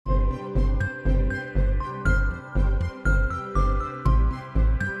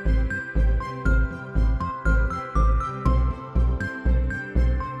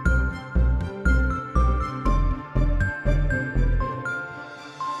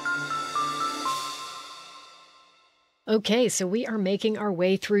Okay, so we are making our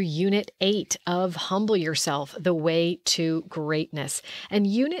way through Unit 8 of Humble Yourself, the Way to Greatness. And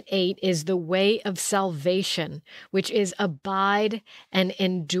Unit 8 is the way of salvation, which is abide and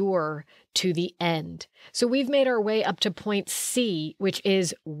endure to the end. So we've made our way up to point C, which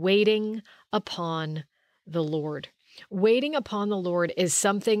is waiting upon the Lord. Waiting upon the Lord is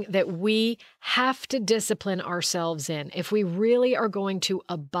something that we have to discipline ourselves in. If we really are going to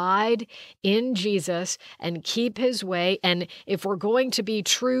abide in Jesus and keep his way, and if we're going to be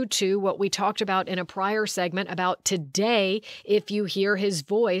true to what we talked about in a prior segment about today, if you hear his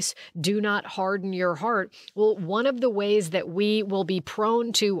voice, do not harden your heart. Well, one of the ways that we will be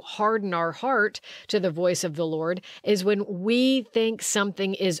prone to harden our heart to the voice of the Lord is when we think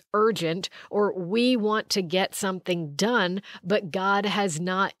something is urgent or we want to get something done, but God has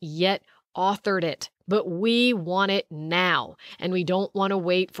not yet authored it. But we want it now, and we don't want to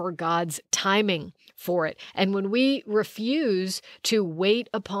wait for God's timing for it. And when we refuse to wait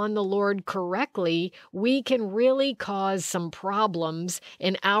upon the Lord correctly, we can really cause some problems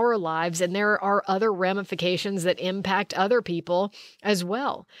in our lives, and there are other ramifications that impact other people as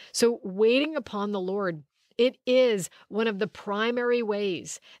well. So waiting upon the Lord, it is one of the primary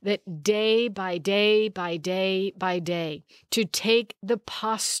ways that day by day by day by day to take the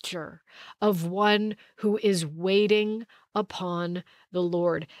posture of one who is waiting upon the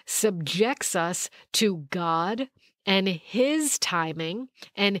Lord, subjects us to God and his timing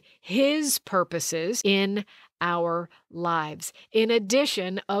and his purposes in our lives. In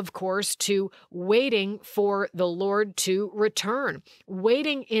addition, of course, to waiting for the Lord to return.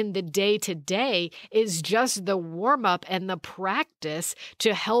 Waiting in the day-to-day is just the warm-up and the practice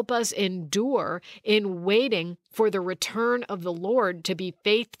to help us endure in waiting for the return of the Lord to be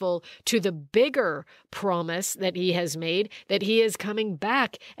faithful to the bigger promise that he has made, that he is coming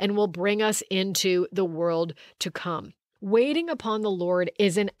back and will bring us into the world to come. Waiting upon the Lord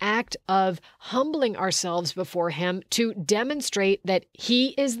is an act of humbling ourselves before him to demonstrate that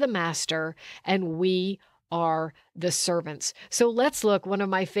he is the master and we are the servants. So let's look, one of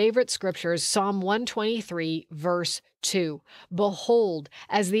my favorite scriptures, Psalm 123, verse 2. Behold,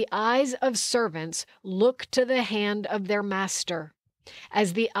 as the eyes of servants look to the hand of their master,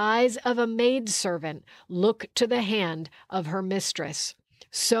 as the eyes of a maidservant look to the hand of her mistress,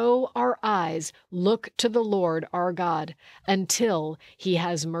 so our eyes look to the Lord our God until he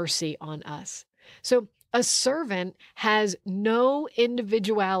has mercy on us. So a servant has no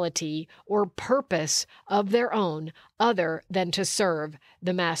individuality or purpose of their own other than to serve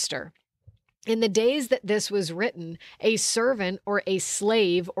the master. In the days that this was written, a servant or a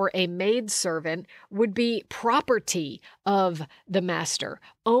slave or a maidservant would be property of the master,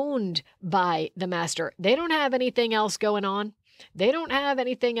 owned by the master. They don't have anything else going on. They don't have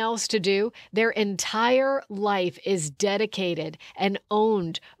anything else to do. Their entire life is dedicated and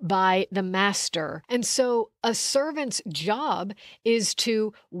owned by the master. And so a servant's job is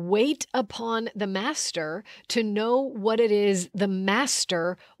to wait upon the master to know what it is the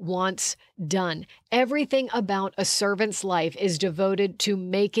master wants done. Everything about a servant's life is devoted to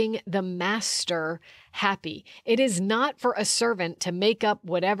making the master happy. It is not for a servant to make up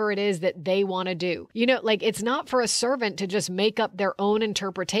whatever it is that they want to do. It's not for a servant to just make up their own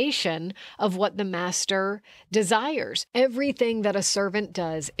interpretation of what the master desires. Everything that a servant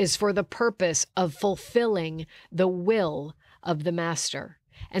does is for the purpose of fulfilling the will of the master.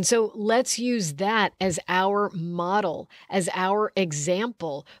 And so let's use that as our model, as our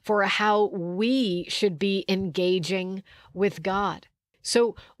example for how we should be engaging with God.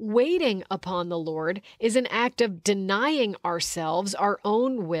 So waiting upon the Lord is an act of denying ourselves our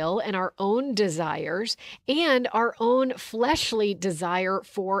own will and our own desires and our own fleshly desire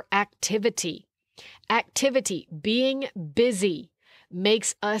for activity. Activity, being busy,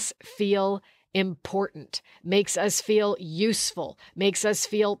 makes us feel important, makes us feel useful, makes us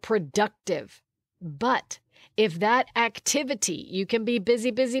feel productive. But if that activity, you can be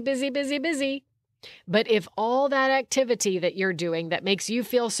busy, but if all that activity that you're doing that makes you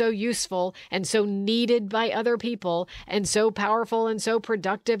feel so useful and so needed by other people and so powerful and so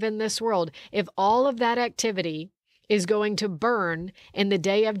productive in this world, if all of that activity is going to burn in the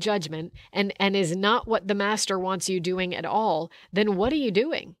day of judgment and is not what the master wants you doing at all, then what are you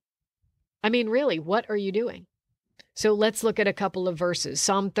doing? I mean, really, what are you doing? So let's look at a couple of verses.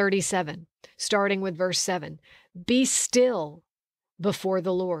 Psalm 37, starting with verse 7. Be still before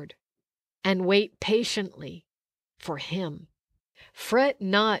the Lord and wait patiently for him. Fret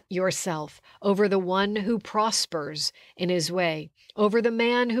not yourself over the one who prospers in his way, over the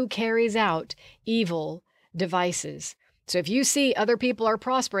man who carries out evil devices. So if you see other people are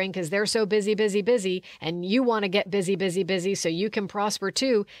prospering because they're so busy, busy, busy, and you want to get busy, busy, busy so you can prosper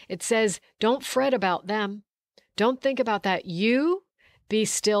too, it says, don't fret about them. Don't think about that. You be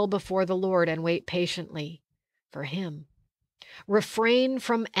still before the Lord and wait patiently for him. Refrain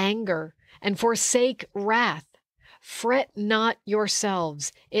from anger and forsake wrath. Fret not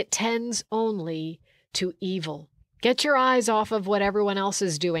yourselves. It tends only to evil. Get your eyes off of what everyone else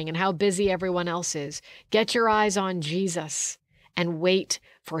is doing and how busy everyone else is. Get your eyes on Jesus and wait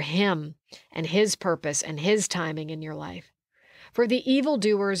for him and his purpose and his timing in your life. For the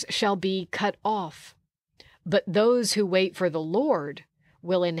evildoers shall be cut off, but those who wait for the Lord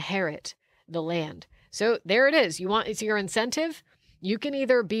will inherit the land. So there it is. You want it's your incentive? You can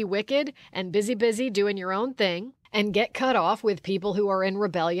either be wicked and busy, busy doing your own thing and get cut off with people who are in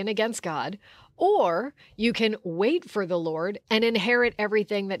rebellion against God, or you can wait for the Lord and inherit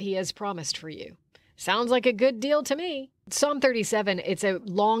everything that he has promised for you. Sounds like a good deal to me. Psalm 37, it's a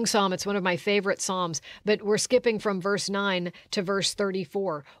long psalm. It's one of my favorite psalms, but we're skipping from verse 9 to verse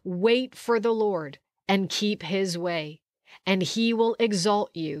 34. Wait for the Lord and keep his way, and he will exalt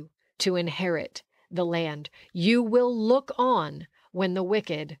you to inherit the land. You will look on when the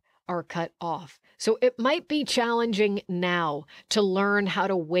wicked are cut off. So it might be challenging now to learn how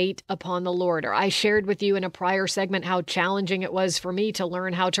to wait upon the Lord. Or I shared with you in a prior segment how challenging it was for me to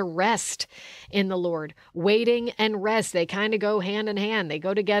learn how to rest in the Lord. Waiting and rest, they kind of go hand in hand. They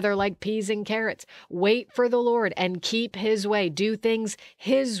go together like peas and carrots. Wait for the Lord and keep his way. Do things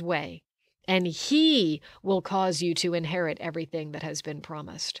his way, and he will cause you to inherit everything that has been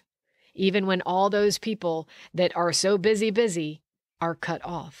promised. Even when all those people that are so busy are cut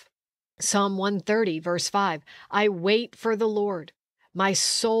off. Psalm 130, verse 5, I wait for the Lord. My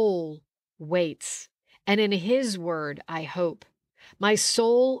soul waits, and in his word I hope. My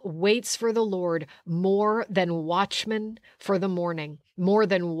soul waits for the Lord more than watchmen for the morning, more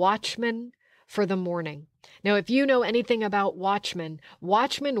than watchmen for the morning. Now, if you know anything about watchmen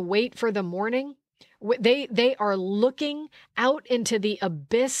wait for the morning. They are looking out into the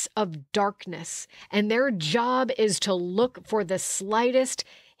abyss of darkness, and their job is to look for the slightest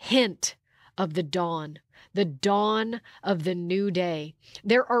hint of the dawn of the new day.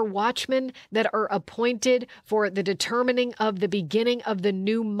 There are watchmen that are appointed for the determining of the beginning of the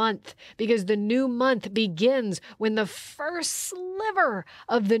new month, because the new month begins when the first sliver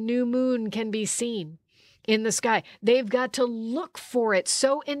of the new moon can be seen in the sky. They've got to look for it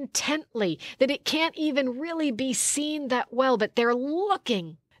so intently that it can't even really be seen that well, but they're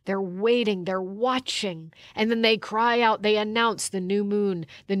looking, they're waiting, they're watching, and then they cry out, they announce the new moon,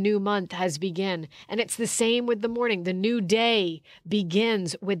 the new month has begun. And it's the same with the morning. The new day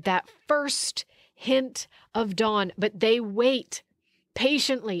begins with that first hint of dawn, but they wait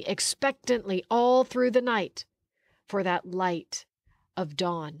patiently, expectantly all through the night for that light of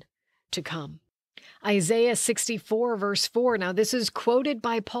dawn to come. Isaiah 64, verse 4. Now, this is quoted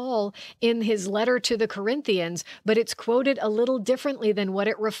by Paul in his letter to the Corinthians, but it's quoted a little differently than what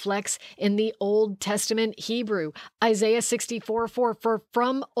it reflects in the Old Testament Hebrew. Isaiah 64, 4, for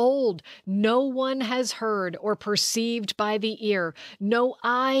from old no one has heard or perceived by the ear, no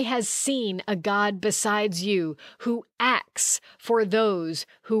eye has seen a God besides you who acts for those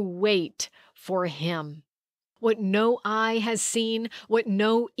who wait for him. What no eye has seen, what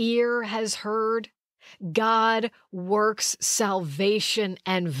no ear has heard, God works salvation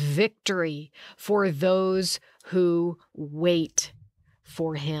and victory for those who wait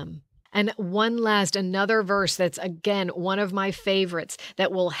for him. And another verse that's, again, one of my favorites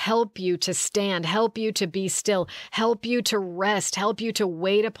that will help you to stand, help you to be still, help you to rest, help you to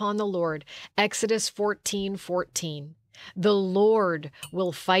wait upon the Lord. Exodus 14:14. The Lord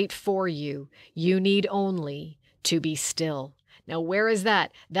will fight for you. You need only to be still. Now, where is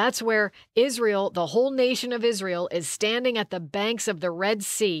that? That's where Israel, the whole nation of Israel, is standing at the banks of the Red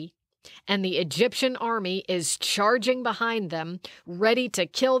Sea, and the Egyptian army is charging behind them, ready to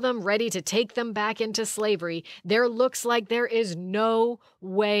kill them, ready to take them back into slavery. There looks like there is no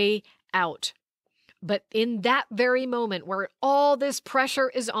way out. But in that very moment where all this pressure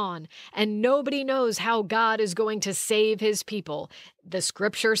is on and nobody knows how God is going to save his people, the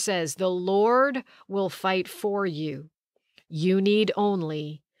scripture says, the Lord will fight for you. You need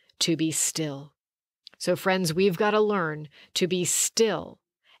only to be still. So friends, we've got to learn to be still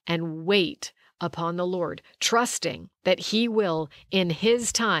and wait upon the Lord, trusting that he will, in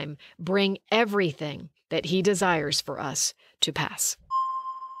his time, bring everything that he desires for us to pass.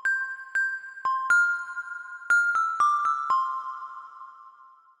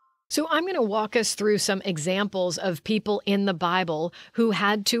 So I'm going to walk us through some examples of people in the Bible who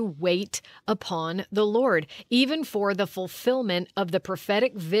had to wait upon the Lord, even for the fulfillment of the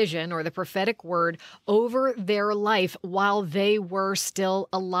prophetic vision or the prophetic word over their life while they were still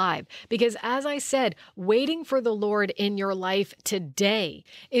alive. Because as I said, waiting for the Lord in your life today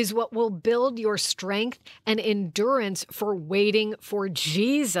is what will build your strength and endurance for waiting for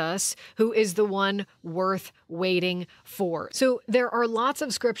Jesus, who is the one worth waiting for. So there are lots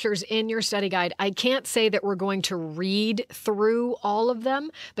of scriptures in your study guide. I can't say that we're going to read through all of them,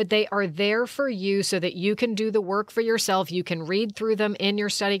 but they are there for you so that you can do the work for yourself. You can read through them in your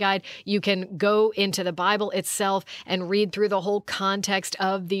study guide. You can go into the Bible itself and read through the whole context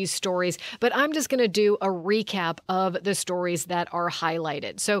of these stories. But I'm just going to do a recap of the stories that are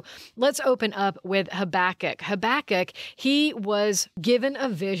highlighted. So let's open up with Habakkuk. Habakkuk, he was given a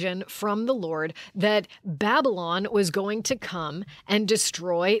vision from the Lord that Babylon was going to come and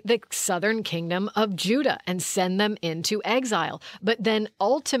destroy the southern kingdom of Judah and send them into exile. But then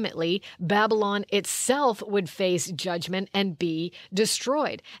ultimately, Babylon itself would face judgment and be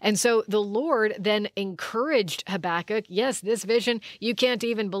destroyed. And so the Lord then encouraged Habakkuk, yes, this vision, you can't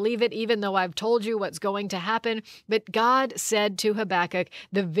even believe it, even though I've told you what's going to happen. But God said to Habakkuk,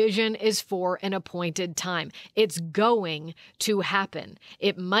 the vision is for an appointed time. It's going to happen.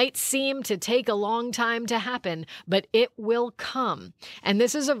 It might seem to take a long time to happen, but it will come. And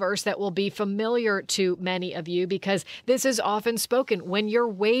this is a verse that will be familiar to many of you because this is often spoken when you're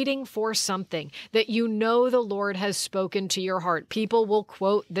waiting for something that you know the Lord has spoken to your heart. People will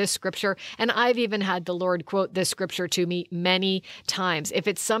quote this scripture, and I've even had the Lord quote this scripture to me many times. If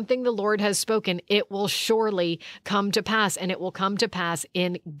it's something the Lord has spoken, it will surely come to pass, and it will come to pass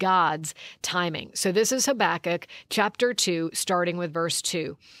in God's timing. So this is Habakkuk chapter 2, starting with verse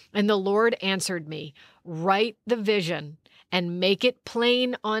 2. And the Lord answered me, write the vision and make it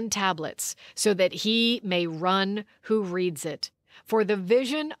plain on tablets so that he may run who reads it. For the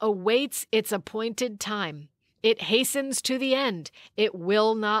vision awaits its appointed time. It hastens to the end. It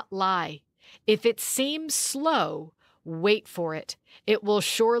will not lie. If it seems slow, wait for it. It will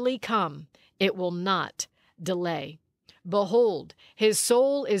surely come. It will not delay. Behold, his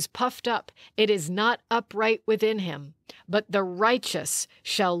soul is puffed up. It is not upright within him, but the righteous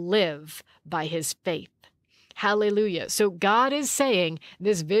shall live by his faith. Hallelujah. So God is saying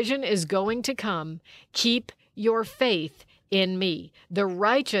this vision is going to come. Keep your faith in me. The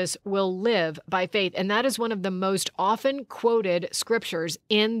righteous will live by faith. And that is one of the most often quoted scriptures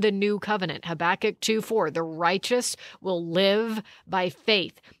in the New Covenant. Habakkuk 2:4. The righteous will live by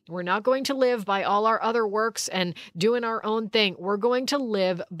faith. We're not going to live by all our other works and doing our own thing. We're going to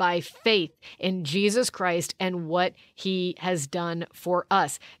live by faith in Jesus Christ and what he has done for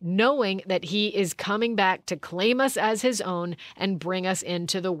us, knowing that he is coming back to claim us as his own and bring us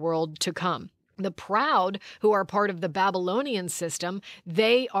into the world to come. The proud, who are part of the Babylonian system,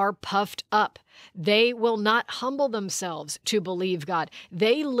 they are puffed up. They will not humble themselves to believe God.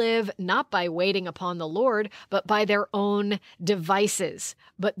 They live not by waiting upon the Lord, but by their own devices.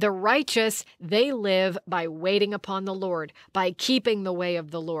 But the righteous, they live by waiting upon the Lord, by keeping the way of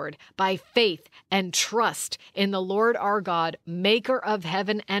the Lord, by faith and trust in the Lord our God, maker of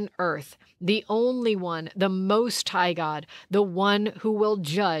heaven and earth, the only one, the Most High God, the one who will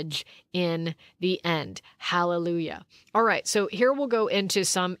judge in the end. Hallelujah. All right, so here we'll go into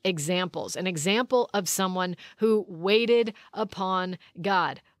some examples. An example of someone who waited upon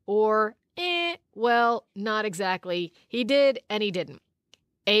God, or, well, not exactly. He did and he didn't.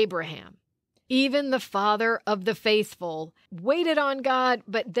 Abraham. Even the father of the faithful waited on God,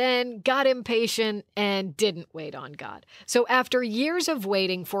 but then got impatient and didn't wait on God. So after years of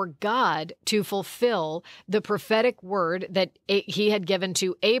waiting for God to fulfill the prophetic word that he had given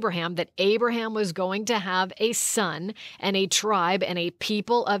to Abraham, that Abraham was going to have a son and a tribe and a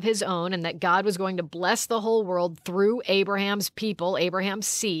people of his own, and that God was going to bless the whole world through Abraham's people, Abraham's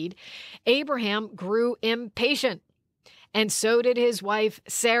seed, Abraham grew impatient. And so did his wife,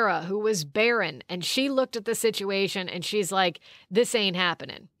 Sarah, who was barren. And she looked at the situation and she's like, this ain't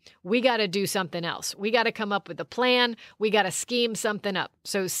happening. We got to do something else. We got to come up with a plan. We got to scheme something up.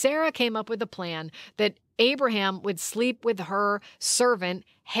 So Sarah came up with a plan that Abraham would sleep with her servant,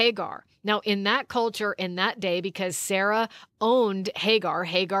 Hagar. Now, in that culture, in that day, because Sarah owned Hagar,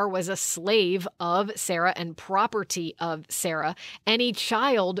 Hagar was a slave of Sarah and property of Sarah, any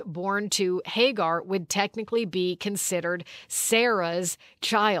child born to Hagar would technically be considered Sarah's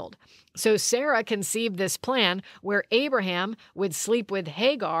child. So Sarah conceived this plan where Abraham would sleep with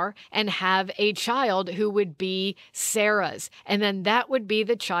Hagar and have a child who would be Sarah's. And then that would be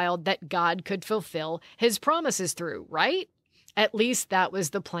the child that God could fulfill his promises through, right? At least that was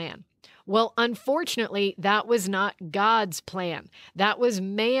the plan. Well, unfortunately, that was not God's plan. That was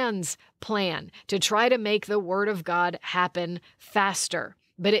man's plan to try to make the word of God happen faster.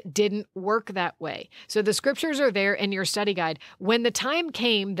 But it didn't work that way. So the scriptures are there in your study guide. When the time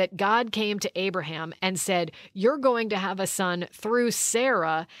came that God came to Abraham and said, you're going to have a son through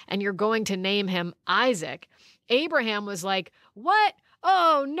Sarah, and you're going to name him Isaac, Abraham was like, what?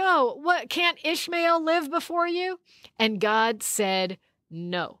 Oh, no. What? Can't Ishmael live before you? And God said,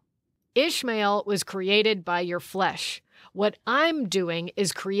 no. Ishmael was created by your flesh. What I'm doing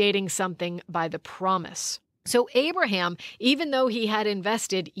is creating something by the promise. So Abraham, even though he had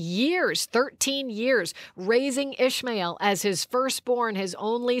invested years, 13 years, raising Ishmael as his firstborn, his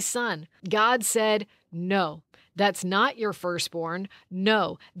only son, God said, no, that's not your firstborn.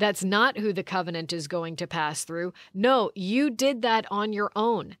 No, that's not who the covenant is going to pass through. No, you did that on your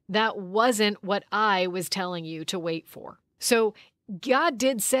own. That wasn't what I was telling you to wait for. So God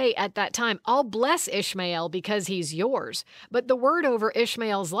did say at that time, I'll bless Ishmael because he's yours. But the word over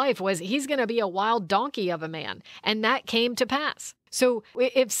Ishmael's life was he's going to be a wild donkey of a man. And that came to pass. So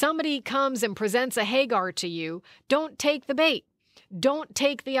if somebody comes and presents a Hagar to you, don't take the bait. Don't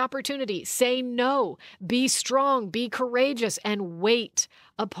take the opportunity. Say no. Be strong, be courageous, and wait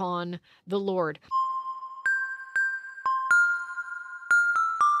upon the Lord.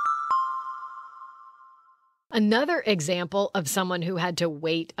 Another example of someone who had to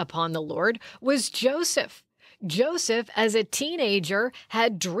wait upon the Lord was Joseph. Joseph, as a teenager,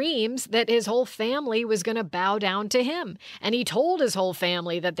 had dreams that his whole family was going to bow down to him. And he told his whole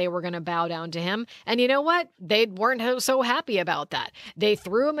family that they were going to bow down to him. And you know what? They weren't so happy about that. They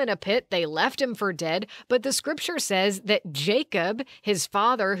threw him in a pit. They left him for dead. But the scripture says that Jacob, his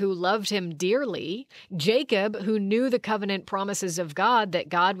father, who loved him dearly, Jacob, who knew the covenant promises of God, that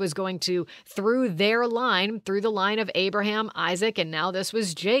God was going to, through their line, through the line of Abraham, Isaac, and now this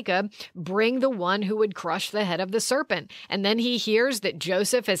was Jacob, bring the one who would crush the head of the serpent. And then he hears that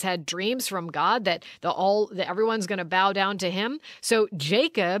Joseph has had dreams from God that everyone's going to bow down to him. So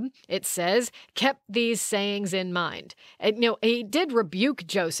Jacob, it says, kept these sayings in mind. And, he did rebuke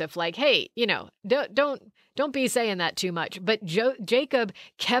Joseph, like, hey, don't be saying that too much. But Jacob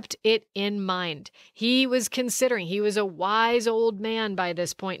kept it in mind. He was considering, he was a wise old man by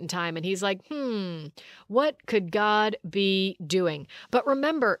this point in time. And he's like, what could God be doing? But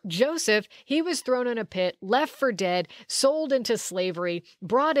remember, Joseph, he was thrown in a pit, left for dead, sold into slavery,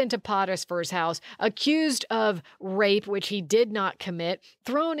 brought into Potiphar's house, accused of rape, which he did not commit,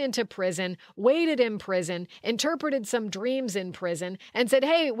 thrown into prison, waited in prison, interpreted some dreams in prison, and said,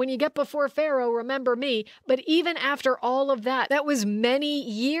 hey, when you get before Pharaoh, remember me. But even after all of that, that was many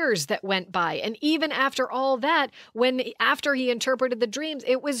years that went by. And even after all that, after he interpreted the dreams,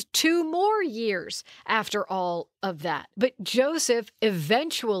 it was 2 more years after all of that. But Joseph,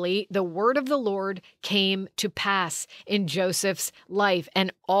 eventually, the word of the Lord came to pass in Joseph's life,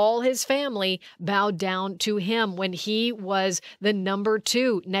 and all his family bowed down to him when he was the number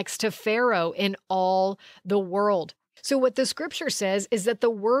 2 next to Pharaoh in all the world. So what the scripture says is that the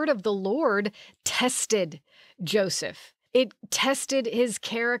word of the Lord tested Joseph. It tested his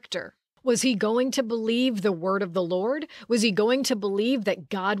character. Was he going to believe the word of the Lord? Was he going to believe that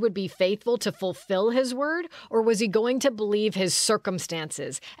God would be faithful to fulfill his word? Or was he going to believe his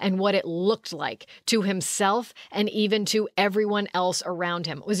circumstances and what it looked like to himself and even to everyone else around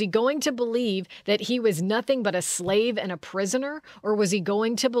him? Was he going to believe that he was nothing but a slave and a prisoner? Or was he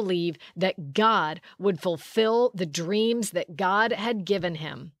going to believe that God would fulfill the dreams that God had given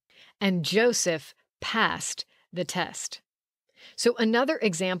him? And Joseph passed the test. So another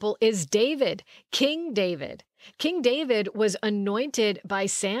example is David, King David. King David was anointed by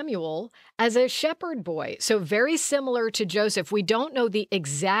Samuel as a shepherd boy. So very similar to Joseph. We don't know the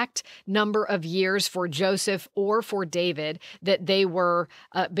exact number of years for Joseph or for David that they were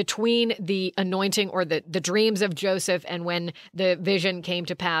between the anointing or the dreams of Joseph and when the vision came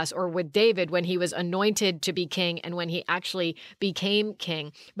to pass, or with David when he was anointed to be king and when he actually became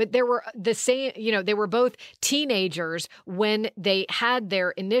king. But there were the same, they were both teenagers when they had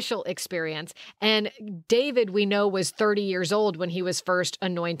their initial experience. And David, we know, was 30 years old when he was first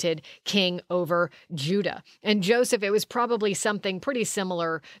anointed king over Judah. And Joseph, it was probably something pretty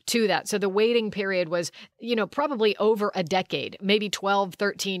similar to that. So the waiting period was, probably over a decade, maybe 12,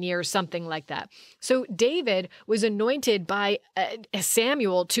 13 years, something like that. So David was anointed by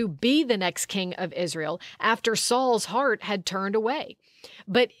Samuel to be the next king of Israel after Saul's heart had turned away.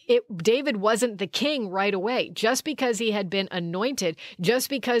 But David wasn't the king right away. Just because he had been anointed, just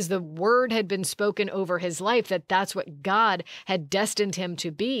because the word had been spoken over his life, that's what God had destined him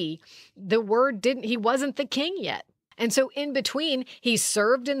to be, he wasn't the king yet. And so in between, he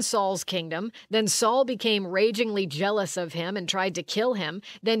served in Saul's kingdom. Then Saul became ragingly jealous of him and tried to kill him.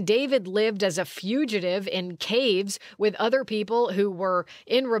 Then David lived as a fugitive in caves with other people who were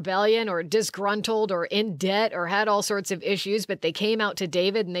in rebellion or disgruntled or in debt or had all sorts of issues. But they came out to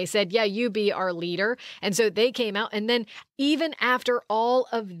David and they said, yeah, you be our leader. And so they came out. And then even after all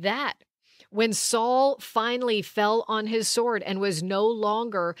of that, when Saul finally fell on his sword and was no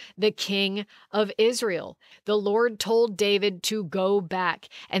longer the king of Israel, the Lord told David to go back.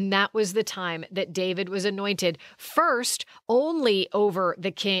 And that was the time that David was anointed first only over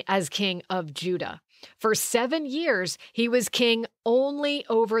the king as king of Judah. For 7 years, he was king only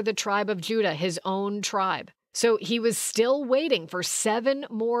over the tribe of Judah, his own tribe. So he was still waiting for 7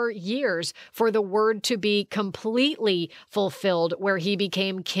 more years for the word to be completely fulfilled, where he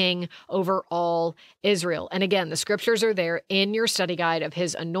became king over all Israel. And again, the scriptures are there in your study guide of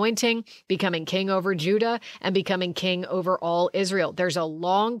his anointing, becoming king over Judah, and becoming king over all Israel. There's a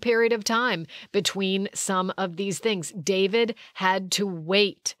long period of time between some of these things. David had to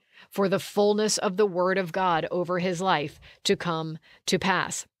wait for the fullness of the word of God over his life to come to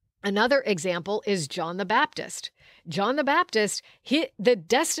pass. Another example is John the Baptist. John the Baptist, the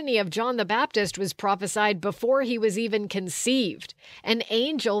destiny of John the Baptist was prophesied before he was even conceived. An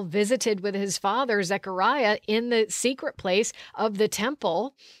angel visited with his father, Zechariah, in the secret place of the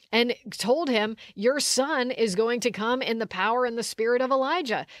temple and told him, your son is going to come in the power and the spirit of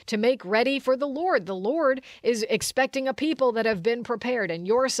Elijah to make ready for the Lord. The Lord is expecting a people that have been prepared, and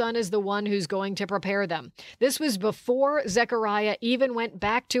your son is the one who's going to prepare them. This was before Zechariah even went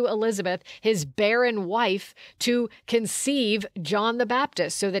back to Elizabeth, his barren wife, to conceive John the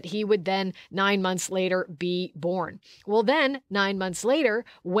Baptist so that he would then 9 months later be born. Well, then 9 months later,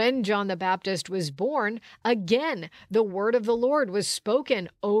 when John the Baptist was born, again, the word of the Lord was spoken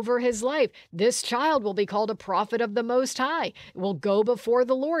over his life. This child will be called a prophet of the Most High, will go before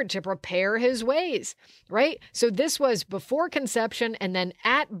the Lord to prepare his ways, right? So this was before conception, and then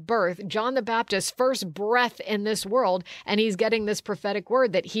at birth, John the Baptist's first breath in this world, and he's getting this prophetic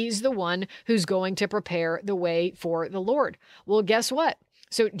word that he's the one who's going to prepare the way for the Lord. Well, guess what?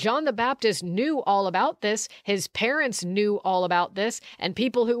 So John the Baptist knew all about this. His parents knew all about this. And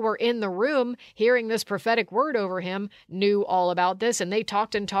people who were in the room hearing this prophetic word over him knew all about this. And they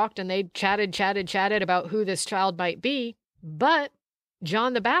talked and they chatted about who this child might be. But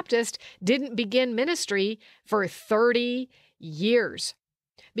John the Baptist didn't begin ministry for 30 years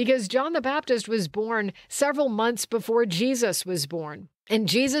because John the Baptist was born several months before Jesus was born. And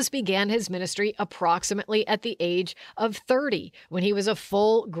Jesus began his ministry approximately at the age of 30, when he was a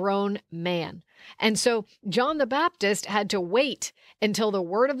full-grown man. And so John the Baptist had to wait until the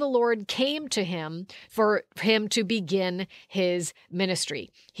word of the Lord came to him for him to begin his ministry.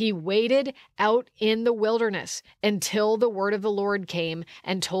 He waited out in the wilderness until the word of the Lord came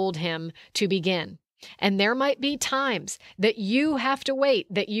and told him to begin. And there might be times that you have to wait,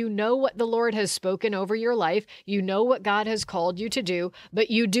 that you know what the Lord has spoken over your life, you know what God has called you to do, but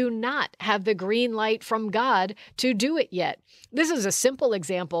you do not have the green light from God to do it yet. This is a simple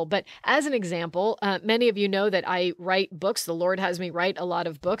example, but as an example, many of you know that I write books. The Lord has me write a lot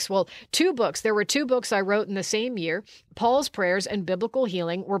of books. Well, 2 books. There were 2 books I wrote in the same year. Paul's Prayers and Biblical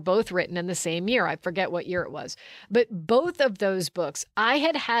Healing were both written in the same year. I forget what year it was. But both of those books, I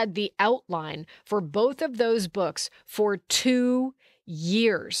had the outline for both of those books for 2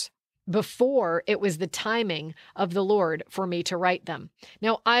 years before it was the timing of the Lord for me to write them.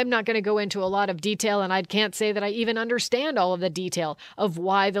 Now, I'm not going to go into a lot of detail, and I can't say that I even understand all of the detail of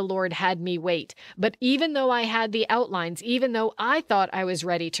why the Lord had me wait. But even though I had the outlines, even though I thought I was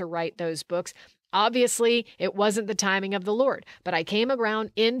ready to write those books, obviously, it wasn't the timing of the Lord, but I came around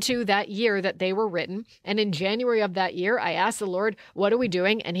into that year that they were written. And in January of that year, I asked the Lord, what are we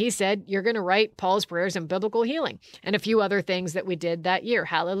doing? And he said, you're going to write Paul's Prayers and Biblical Healing and a few other things that we did that year.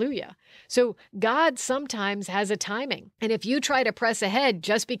 Hallelujah. So God sometimes has a timing. And if you try to press ahead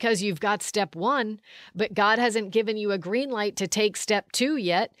just because you've got step 1, but God hasn't given you a green light to take step 2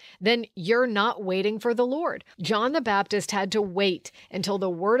 yet, then you're not waiting for the Lord. John the Baptist had to wait until the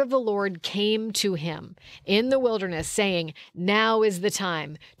word of the Lord came to him in the wilderness saying, now is the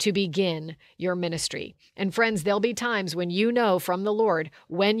time to begin your ministry. And friends, there'll be times when you know from the Lord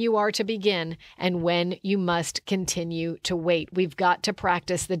when you are to begin and when you must continue to wait. We've got to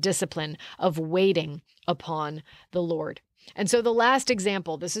practice the discipline of waiting upon the Lord. And so the last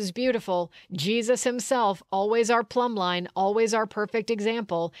example, this is beautiful. Jesus himself, always our plumb line, always our perfect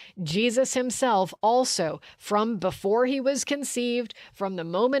example. Jesus himself also, from before he was conceived, from the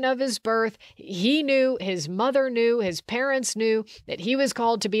moment of his birth, he knew, his mother knew, his parents knew that he was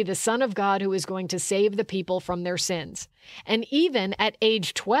called to be the Son of God who was going to save the people from their sins. And even at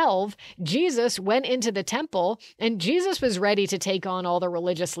age 12, Jesus went into the temple and Jesus was ready to take on all the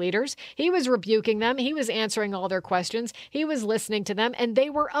religious leaders. He was rebuking them. He was answering all their questions. He was listening to them, and they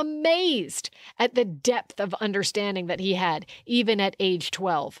were amazed at the depth of understanding that he had, even at age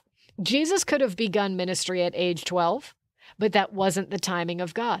 12. Jesus could have begun ministry at age 12, but that wasn't the timing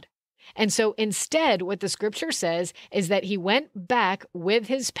of God. And so instead, what the scripture says is that he went back with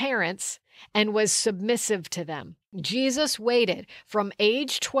his parents and was submissive to them. Jesus waited from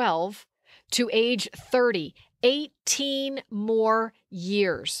age 12 to age 30, 18 more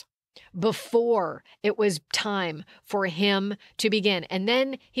years before it was time for him to begin. And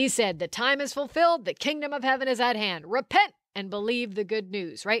then he said, the time is fulfilled, the kingdom of heaven is at hand. Repent and believe the good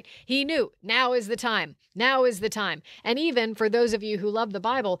news, right? He knew now is the time. Now is the time. And even for those of you who love the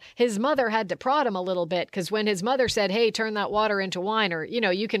Bible, his mother had to prod him a little bit, because when his mother said, hey, turn that water into wine, or,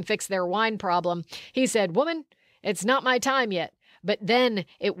 you can fix their wine problem, he said, woman, it's not my time yet. But then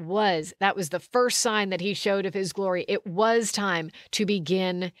that was the first sign that he showed of his glory. It was time to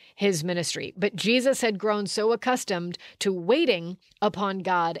begin his ministry. But Jesus had grown so accustomed to waiting upon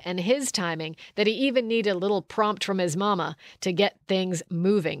God and his timing that he even needed a little prompt from his mama to get things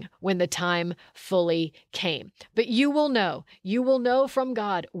moving when the time fully came. But you will know from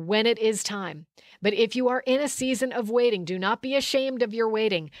God when it is time. But if you are in a season of waiting, do not be ashamed of your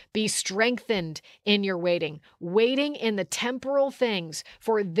waiting. Be strengthened in your waiting. Waiting in the temporal things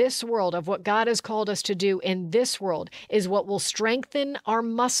for this world, of what God has called us to do in this world, is what will strengthen our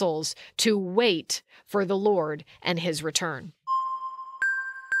muscles to wait for the Lord and his return.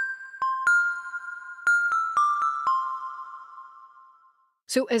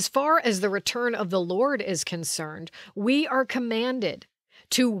 So as far as the return of the Lord is concerned, we are commanded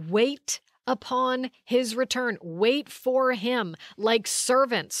to wait upon his return. Wait for him like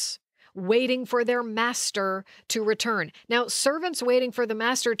servants waiting for their master to return. Now, servants waiting for the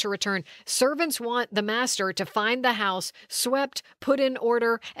master to return, servants want the master to find the house swept, put in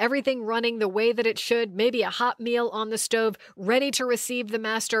order, everything running the way that it should, maybe a hot meal on the stove, ready to receive the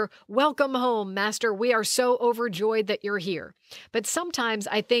master. Welcome home, master. We are so overjoyed that you're here. But sometimes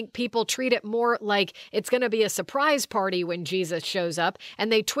I think people treat it more like it's going to be a surprise party when Jesus shows up,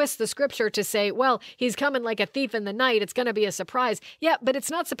 and they twist the scripture to say, well, he's coming like a thief in the night. It's going to be a surprise. Yeah, but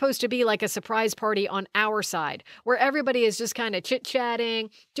it's not supposed to be like a surprise party on our side, where everybody is just kind of chit-chatting,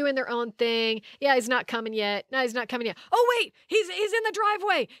 doing their own thing. Yeah, he's not coming yet. No, he's not coming yet. Oh, wait, he's in the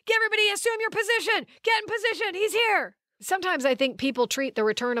driveway. Get everybody, assume your position. Get in position. He's here. Sometimes I think people treat the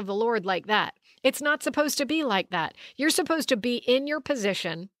return of the Lord like that. It's not supposed to be like that. You're supposed to be in your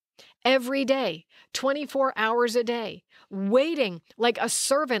position every day, 24 hours a day, waiting like a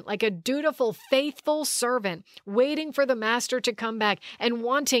servant, like a dutiful, faithful servant, waiting for the master to come back and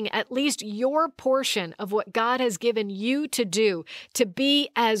wanting at least your portion of what God has given you to do to be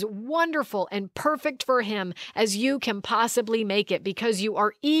as wonderful and perfect for him as you can possibly make it, because you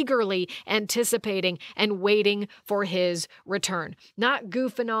are eagerly anticipating and waiting for his return. Not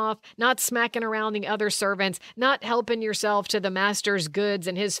goofing off, not smacking around the other servants, not helping yourself to the master's goods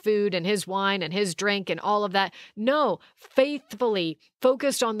and his food and his wine and his drink and all of that. No, faithfully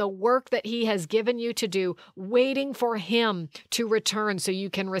focused on the work that he has given you to do, waiting for him to return so you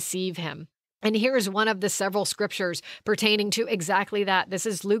can receive him. And here's one of the several scriptures pertaining to exactly that. This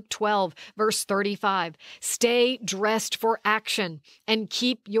is Luke 12, verse 35. Stay dressed for action and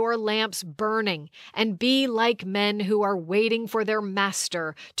keep your lamps burning, and be like men who are waiting for their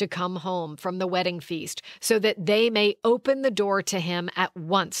master to come home from the wedding feast, so that they may open the door to him at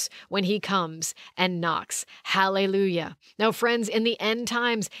once when he comes and knocks. Hallelujah. Now, friends, in the end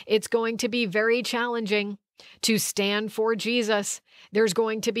times, it's going to be very challenging to stand for Jesus. There's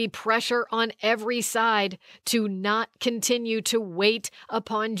going to be pressure on every side to not continue to wait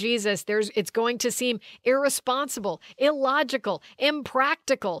upon Jesus. It's going to seem irresponsible, illogical,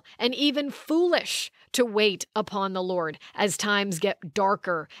 impractical, and even foolish to wait upon the Lord as times get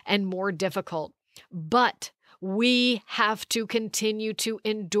darker and more difficult. But we have to continue to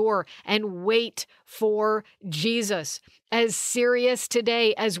endure and wait for Jesus. As serious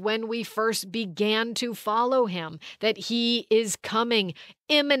today as when we first began to follow him, that he is coming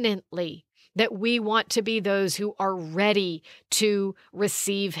imminently, that we want to be those who are ready to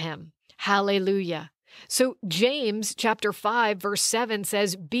receive him. Hallelujah. So James chapter 5, verse 7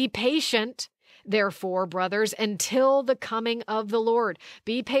 says, be patient, therefore, brothers, until the coming of the Lord.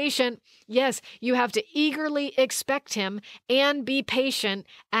 Be patient. Yes, you have to eagerly expect him and be patient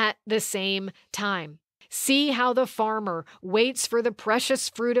at the same time. See how the farmer waits for the precious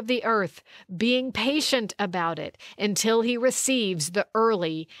fruit of the earth, being patient about it until he receives the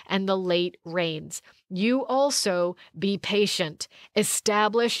early and the late rains. You also be patient.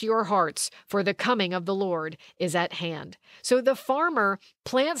 Establish your hearts, for the coming of the Lord is at hand. So the farmer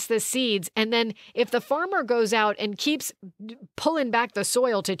plants the seeds, and then if the farmer goes out and keeps pulling back the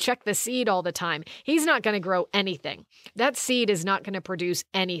soil to check the seed all the time, he's not going to grow anything. That seed is not going to produce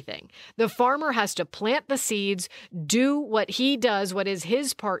anything. The farmer has to plant the seeds, do what he does, what is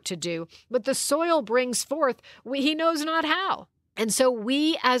his part to do, but the soil brings forth, he knows not how. And so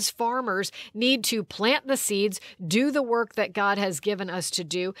we as farmers need to plant the seeds, do the work that God has given us to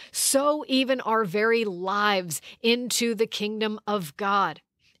do, sow even our very lives into the kingdom of God.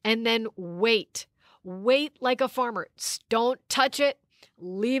 And then wait like a farmer. Don't touch it.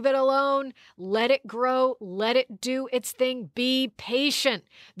 Leave it alone. Let it grow. Let it do its thing. Be patient.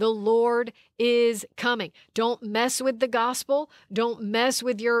 The Lord is coming. Don't mess with the gospel. Don't mess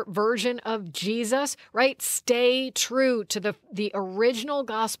with your version of Jesus, right? Stay true to the original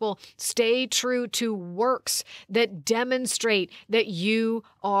gospel. Stay true to works that demonstrate that you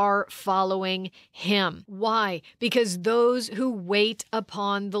are following him. Why? Because those who wait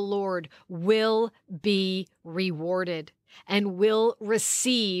upon the Lord will be rewarded and will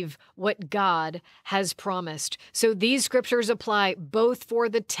receive what God has promised. So these scriptures apply both for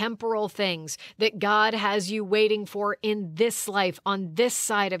the temporal things that God has you waiting for in this life, on this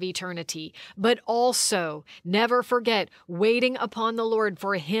side of eternity, but also never forget waiting upon the Lord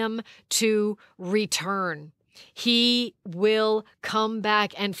for him to return. He will come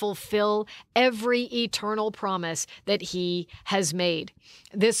back and fulfill every eternal promise that he has made.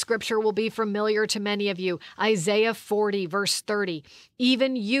 This scripture will be familiar to many of you. Isaiah 40, verse 30.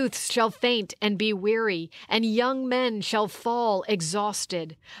 Even youths shall faint and be weary, and young men shall fall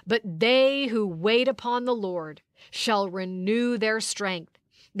exhausted. But they who wait upon the Lord shall renew their strength.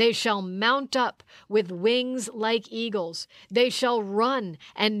 They shall mount up with wings like eagles. They shall run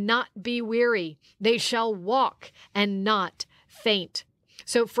and not be weary. They shall walk and not faint.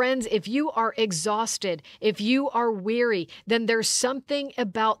 So friends, if you are exhausted, if you are weary, then there's something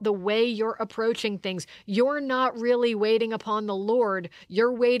about the way you're approaching things. You're not really waiting upon the Lord.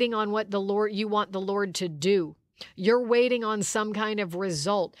 You're waiting on what you want the Lord to do. You're waiting on some kind of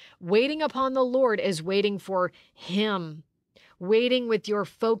result. Waiting upon the Lord is waiting for him. Waiting with your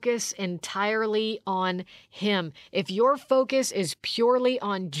focus entirely on him. If your focus is purely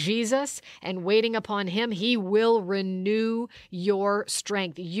on Jesus and waiting upon him, he will renew your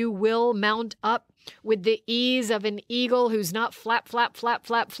strength. You will mount up with the ease of an eagle who's not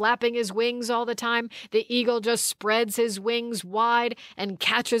flapping his wings all the time. The eagle just spreads his wings wide and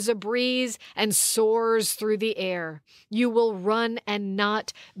catches a breeze and soars through the air. You will run and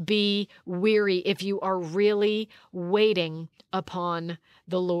not be weary if you are really waiting upon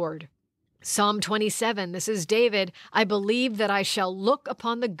the Lord. Psalm 27, this is David. I believe that I shall look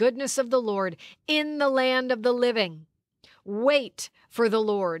upon the goodness of the Lord in the land of the living. Wait for the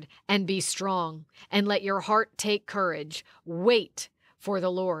Lord and be strong, and let your heart take courage. Wait for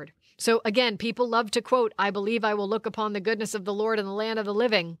the Lord. So again, people love to quote, I believe I will look upon the goodness of the Lord in the land of the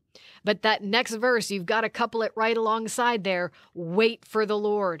living. But that next verse, you've got to couple it right alongside there. Wait for the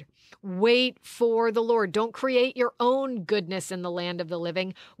Lord. Wait for the Lord. Don't create your own goodness in the land of the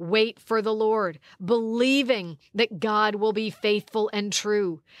living. Wait for the Lord, believing that God will be faithful and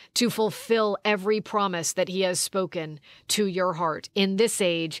true to fulfill every promise that he has spoken to your heart in this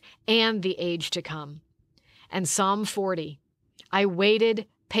age and the age to come. And Psalm 40, I waited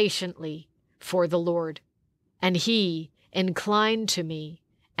patiently for the Lord, and he inclined to me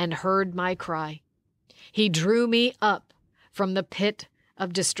and heard my cry. He drew me up from the pit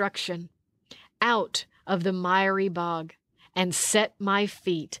of destruction, out of the miry bog, and set my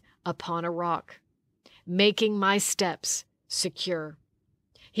feet upon a rock, making my steps secure.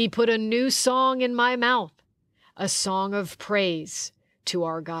 He put a new song in my mouth, a song of praise to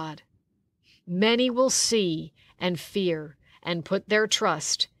our God. Many will see and fear and put their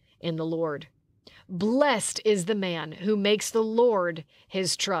trust in the Lord. Blessed is the man who makes the Lord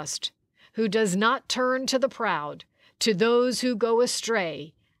his trust, who does not turn to the proud, to those who go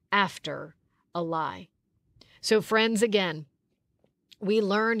astray after a lie. So friends, again, we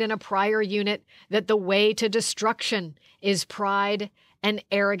learned in a prior unit that the way to destruction is pride and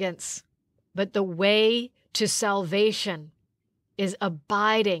arrogance, but the way to salvation is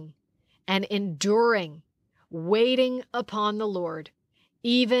abiding and enduring, waiting upon the Lord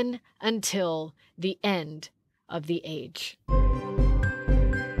even until the end of the age.